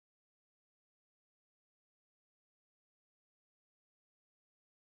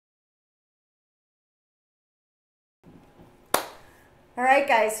All right,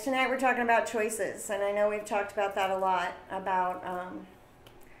 guys, tonight we're talking about choices, and I know we've talked about that a lot, about,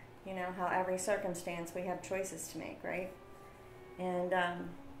 how every circumstance we have choices to make, right? And,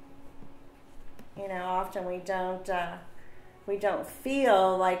 often we don't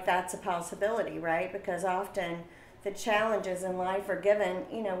feel like that's a possibility, right? Because often the challenges in life are given,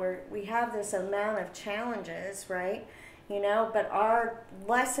 we have this amount of challenges, right? But our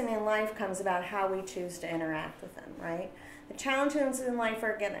lesson in life comes about how we choose to interact with them, right? The challenges in life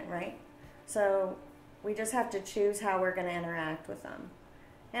are given, right? So we just have to choose how we're going to interact with them.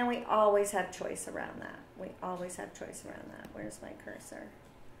 And we always have choice around that. We always have choice around that. Where's my cursor?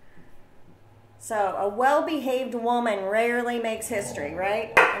 So a well-behaved woman rarely makes history,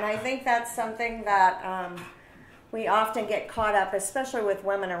 right? And I think that's something that we often get caught up, especially with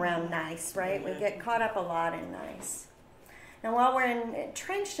women around nice, right? We get caught up a lot in nice. And while we're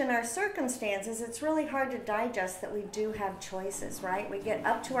entrenched in our circumstances, it's really hard to digest that we do have choices, right? We get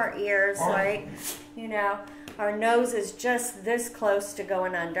up to our ears, right? Our nose is just this close to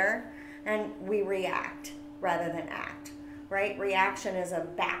going under, and we react rather than act, right? Reaction is a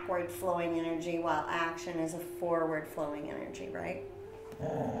backward flowing energy, while action is a forward flowing energy, right?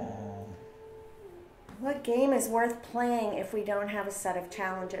 What game is worth playing if we don't have a set of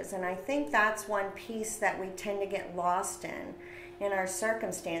challenges? And I think that's one piece that we tend to get lost in our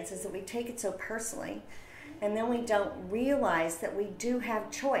circumstances, that we take it so personally. And then we don't realize that we do have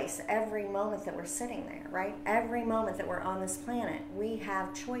choice every moment that we're sitting there, right? Every moment that we're on this planet, we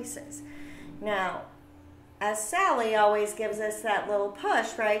have choices. Now, as Sally always gives us that little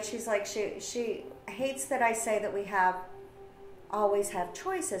push, right? She's like, she hates that I say that we always have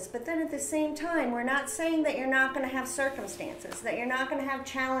choices, but then at the same time, we're not saying that you're not going to have circumstances, that you're not going to have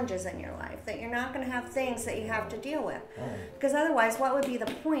challenges in your life, that you're not going to have things that you have to deal with. Because otherwise, what would be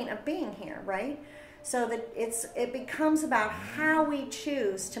the point of being here, right? So that it becomes about how we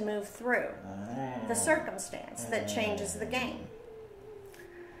choose to move through the circumstance that changes the game.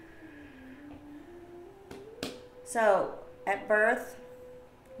 So at birth,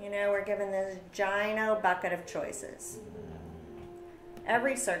 we're given this giant bucket of choices.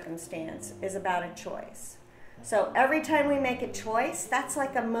 Every circumstance is about a choice. So every time we make a choice, that's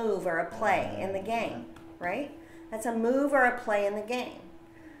like a move or a play in the game, right? That's a move or a play in the game.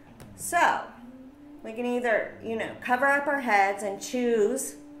 So we can either, cover up our heads and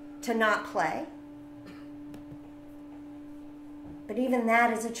choose to not play. But even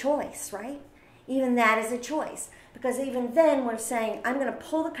that is a choice, right? Even that is a choice. Because even then we're saying, I'm going to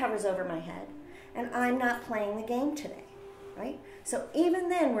pull the covers over my head and I'm not playing the game today, right? So even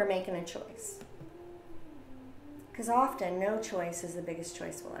then we're making a choice. Because often no choice is the biggest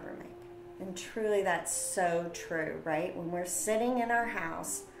choice we'll ever make. And truly that's so true, right? When we're sitting in our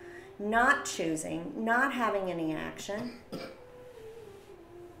house, not choosing, not having any action,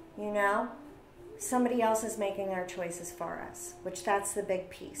 somebody else is making our choices for us, which that's the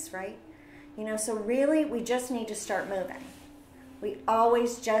big piece, right? So really we just need to start moving. We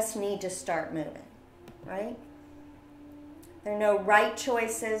always just need to start moving, right? There are no right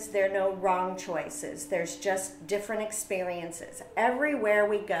choices, there are no wrong choices. There's just different experiences. Everywhere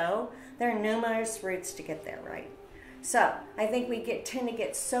we go, there are numerous routes to get there, right? So I think we tend to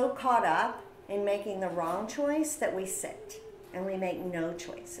get so caught up in making the wrong choice that we sit and we make no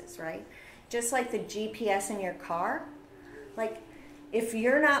choices, right? Just like the GPS in your car. Like, if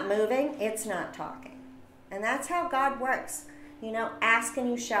you're not moving, it's not talking. And that's how God works. Ask and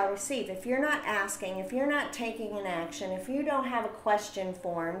you shall receive. If you're not asking, if you're not taking an action, if you don't have a question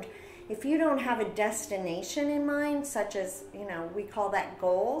formed, if you don't have a destination in mind, such as, we call that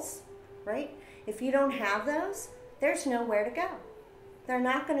goals, right? If you don't have those, there's nowhere to go. They're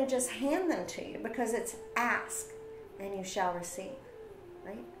not going to just hand them to you because it's ask and you shall receive,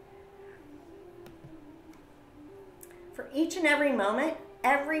 right? For each and every moment,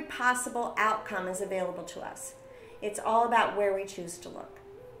 every possible outcome is available to us. It's all about where we choose to look.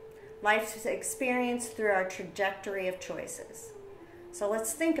 Life is experienced through our trajectory of choices. So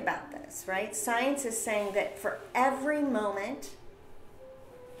let's think about this, right? Science is saying that for every moment,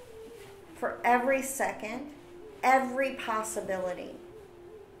 for every second, every possibility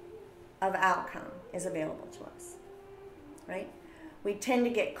of outcome is available to us, right? We tend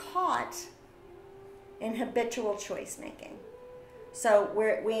to get caught in habitual choice making. So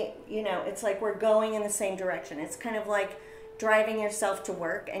it's like we're going in the same direction. It's kind of like driving yourself to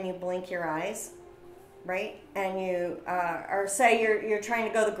work and you blink your eyes, right? And or say you're trying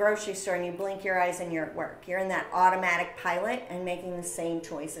to go to the grocery store and you blink your eyes and you're at work. You're in that automatic pilot and making the same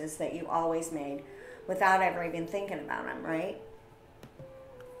choices that you always made without ever even thinking about them, right?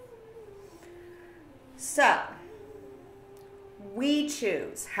 So We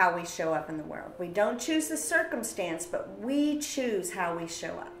choose how we show up in the world. We don't choose the circumstance, but we choose how we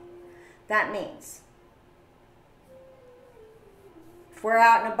show up. That means if we're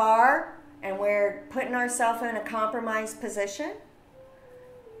out in a bar and we're putting ourselves in a compromised position,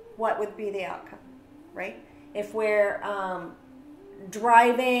 what would be the outcome, right? If we're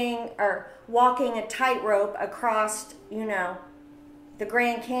driving or walking a tightrope across, you know, the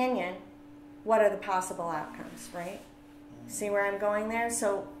Grand Canyon, what are the possible outcomes, right? See where I'm going there?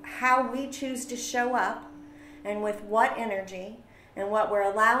 So how we choose to show up and with what energy and what we're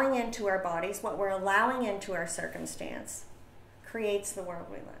allowing into our bodies, what we're allowing into our circumstance creates the world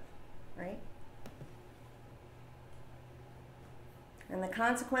we live, right? And the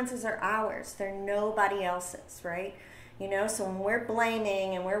consequences are ours. They're nobody else's, right? You know, so when we're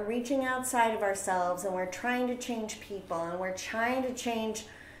blaming and we're reaching outside of ourselves and we're trying to change people and we're trying to change,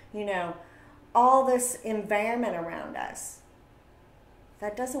 you know, all this environment around us,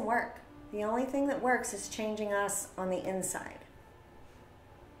 that doesn't work. The only thing that works is changing us on the inside.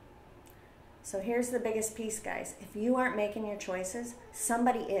 So here's the biggest piece, guys. If you aren't making your choices,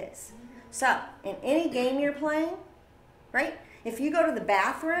 somebody is. So in any game you're playing, right? If you go to the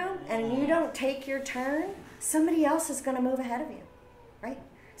bathroom and you don't take your turn, somebody else is going to move ahead of you, right?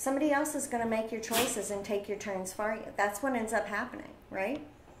 Somebody else is going to make your choices and take your turns for you. That's what ends up happening, right?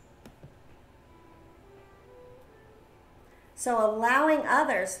 So allowing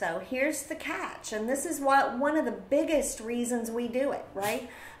others, though, here's the catch, and this is what one of the biggest reasons we do it, right?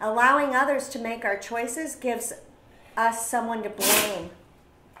 Allowing others to make our choices gives us someone to blame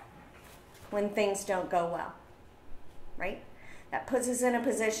when things don't go well, right? That puts us in a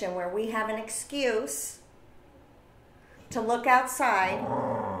position where we have an excuse to look outside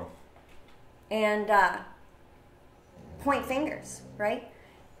and point fingers, right?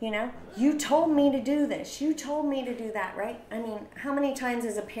 You know, you told me to do this. You told me to do that, right? I mean, how many times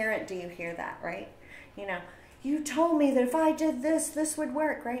as a parent do you hear that, right? You know, you told me that if I did this, this would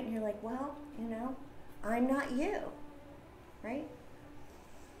work, right? And you're like, well, you know, I'm not you, right?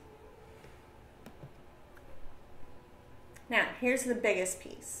 Now, here's the biggest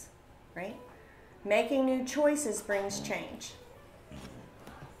piece, right? Making new choices brings change.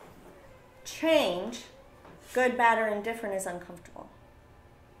 Change, good, bad, or indifferent, is uncomfortable.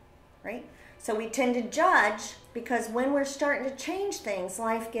 Right? So we tend to judge because when we're starting to change things,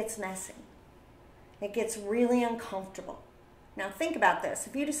 life gets messy. It gets really uncomfortable. Now think about this.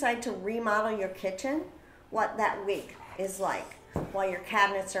 If you decide to remodel your kitchen, what that week is like while your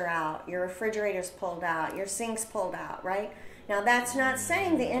cabinets are out, your refrigerator's pulled out, your sink's pulled out, right? Now that's not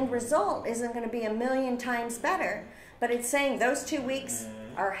saying the end result isn't going to be a million times better, but it's saying those 2 weeks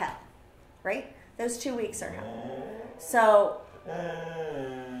are hell, right? Those 2 weeks are hell. So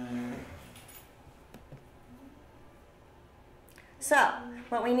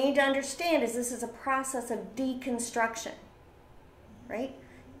what we need to understand is this is a process of deconstruction, right?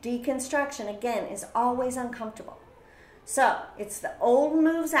 Deconstruction, again, is always uncomfortable. So it's the old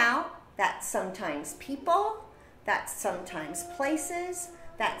moves out. That's sometimes people. That's sometimes places.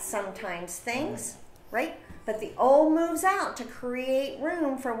 That's sometimes things, right? But the old moves out to create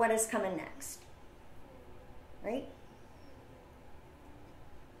room for what is coming next, right?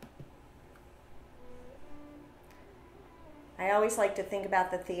 I always like to think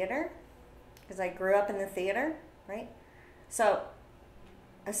about the theater because I grew up in the theater, right? So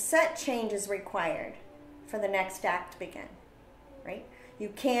a set change is required for the next act to begin, right? You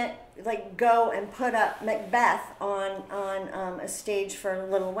can't like go and put up Macbeth on a stage for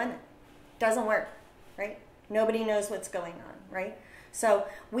Little Women. Doesn't work, right? Nobody knows what's going on, right? So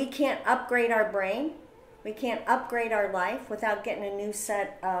we can't upgrade our brain. We can't upgrade our life without getting a new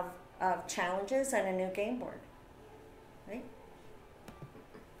set of challenges and a new game board. Right?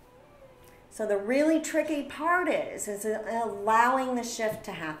 So the really tricky part is allowing the shift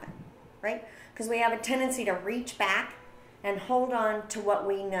to happen, right? Because we have a tendency to reach back and hold on to what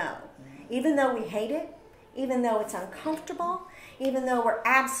we know. Even though we hate it, even though it's uncomfortable, even though we're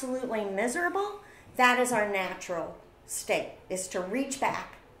absolutely miserable, that is our natural state, is to reach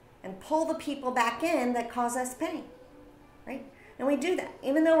back and pull the people back in that cause us pain, right? And we do that.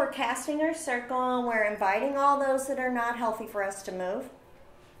 Even though we're casting our circle and we're inviting all those that are not healthy for us to move,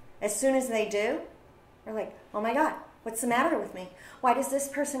 as soon as they do, we're like, oh my God, what's the matter with me? Why does this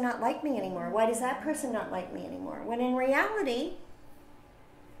person not like me anymore? Why does that person not like me anymore? When in reality,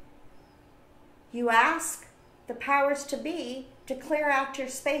 you ask the powers to be to clear out your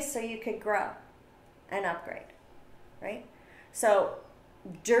space so you could grow and upgrade, right? So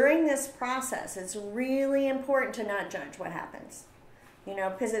during this process, it's really important to not judge what happens, you know,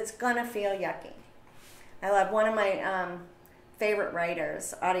 because it's going to feel yucky. I love one of my favorite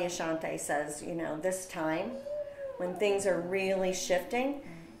writers, Adyashanti, says, you know, this time when things are really shifting,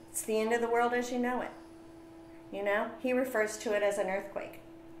 it's the end of the world as you know it. You know, he refers to it as an earthquake.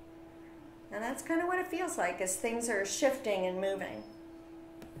 And that's kind of what it feels like as things are shifting and moving.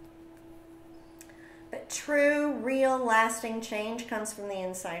 But true, real, lasting change comes from the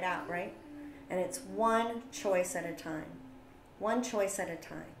inside out, right? And it's one choice at a time. One choice at a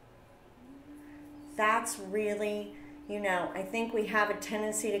time. That's really, you know, I think we have a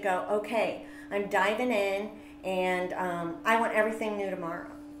tendency to go, okay, I'm diving in and I want everything new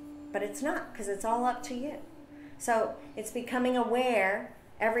tomorrow. But it's not, because it's all up to you. So it's becoming aware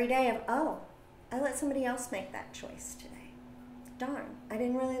every day of, oh, I let somebody else make that choice today. Darn, I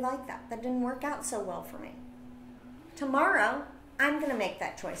didn't really like that. That didn't work out so well for me. Tomorrow, I'm going to make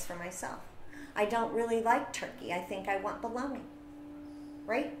that choice for myself. I don't really like turkey. I think I want bologna.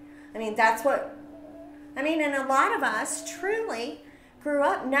 Right? I mean, that's what, I mean, and a lot of us truly grew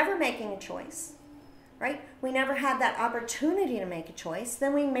up never making a choice. Right? We never had that opportunity to make a choice.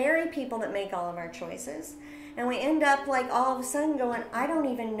 Then we marry people that make all of our choices. And we end up like all of a sudden going, I don't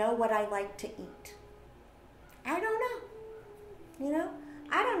even know what I like to eat. I don't know. You know?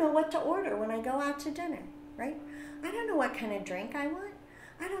 I don't know what to order when I go out to dinner. Right? I don't know what kind of drink I want.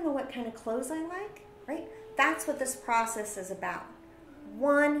 I don't know what kind of clothes I like. Right? That's what this process is about.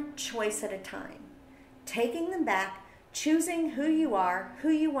 One choice at a time. Taking them back, choosing who you are, who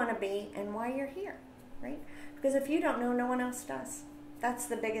you want to be, and why you're here. Right? Because if you don't know, no one else does. That's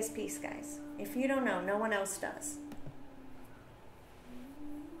the biggest piece, guys. If you don't know, no one else does.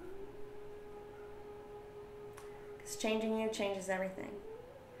 Because changing you changes everything.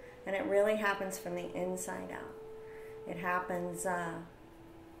 And it really happens from the inside out. It happens,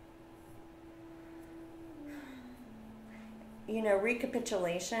 you know,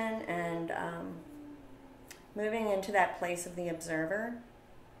 recapitulation and moving into that place of the observer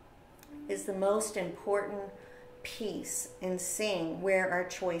is the most important piece in seeing where our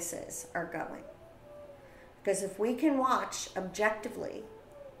choices are going. Because if we can watch objectively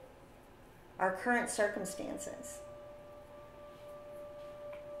our current circumstances,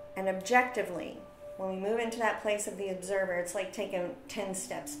 and objectively, when we move into that place of the observer, it's like taking 10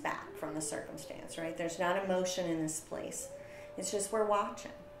 steps back from the circumstance, right? There's not emotion in this place. It's just we're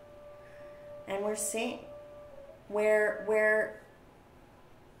watching. And we're seeing where we're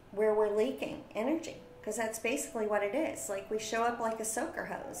leaking energy. Because that's basically what it is. Like we show up like a soaker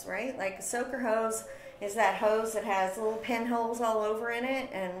hose, right? Like a soaker hose is that hose that has little pinholes all over in it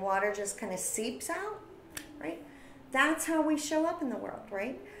and water just kind of seeps out, right? That's how we show up in the world,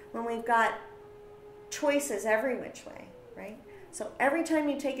 right? When we've got choices every which way, right? So every time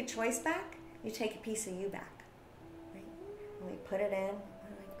you take a choice back, you take a piece of you back, right? And we put it in,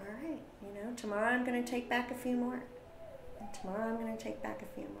 we're like, all right, you know, tomorrow I'm going to take back a few more. And tomorrow I'm going to take back a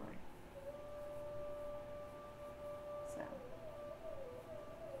few more.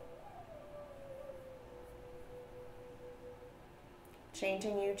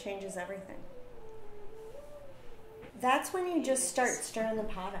 Changing you changes everything. That's when you just start stirring the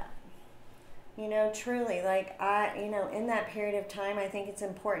pot up. You know, truly, like in that period of time, I think it's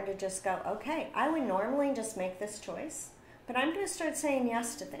important to just go, okay, I would normally just make this choice, but I'm going to start saying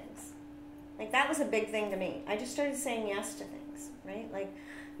yes to things. Like that was a big thing to me. I just started saying yes to things, right? Like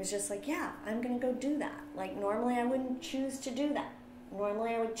it was just like, yeah, I'm going to go do that. Like normally I wouldn't choose to do that.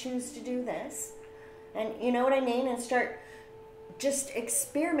 Normally I would choose to do this. And you know what I mean? And start just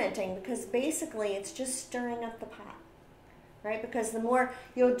experimenting, because basically it's just stirring up the pot, right? Because the more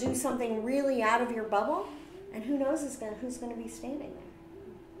you'll do something really out of your bubble, and who knows who's going to be standing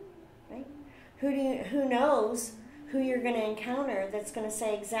there, right? Who knows who you're going to encounter that's going to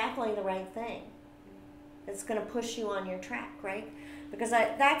say exactly the right thing, that's going to push you on your track, right? Because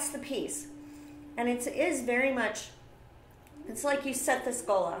that's the piece, and it is very much. It's like you set this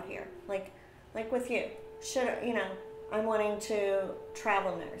goal out here, like with you. I'm wanting to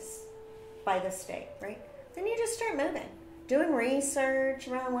travel nurse by this date, right? Then you just start moving. Doing research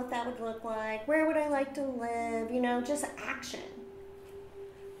around what that would look like. Where would I like to live? You know, just action.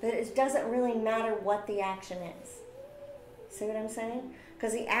 But it doesn't really matter what the action is. See what I'm saying?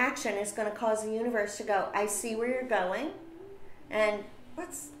 Because the action is going to cause the universe to go, I see where you're going, and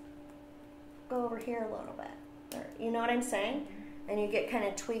let's go over here a little bit. Or, you know what I'm saying? And you get kind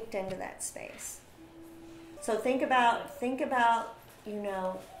of tweaked into that space. So think about, you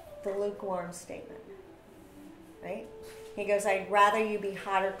know, the lukewarm statement, right? He goes, I'd rather you be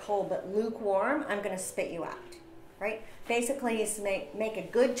hot or cold, but lukewarm, I'm going to spit you out, right? Basically, it's to make a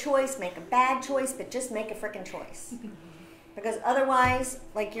good choice, make a bad choice, but just make a freaking choice. Because otherwise,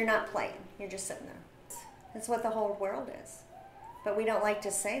 like, you're not playing. You're just sitting there. That's what the whole world is. But we don't like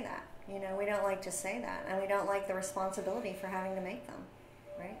to say that. You know, we don't like to say that. And we don't like the responsibility for having to make them,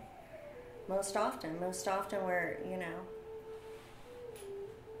 right? Most often we're, you know,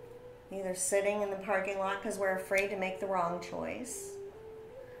 either sitting in the parking lot because we're afraid to make the wrong choice,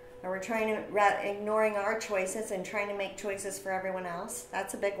 or we're ignoring our choices and trying to make choices for everyone else.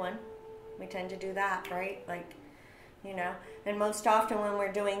 That's a big one. We tend to do that, right? Like, you know, and most often when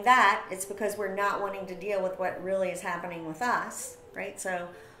we're doing that, it's because we're not wanting to deal with what really is happening with us, right? So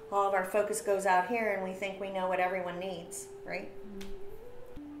all of our focus goes out here and we think we know what everyone needs, right?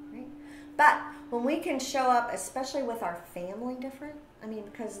 Right? But when we can show up, especially with our family different, I mean,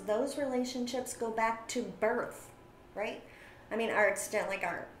 because those relationships go back to birth, right? I mean, our extent, like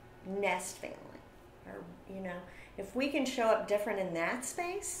our nest family, or, you know, if we can show up different in that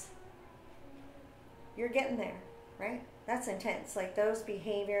space, you're getting there, right? That's intense. Like those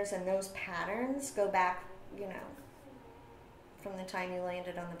behaviors and those patterns go back, you know, from the time you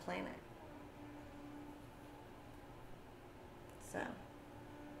landed on the planet. So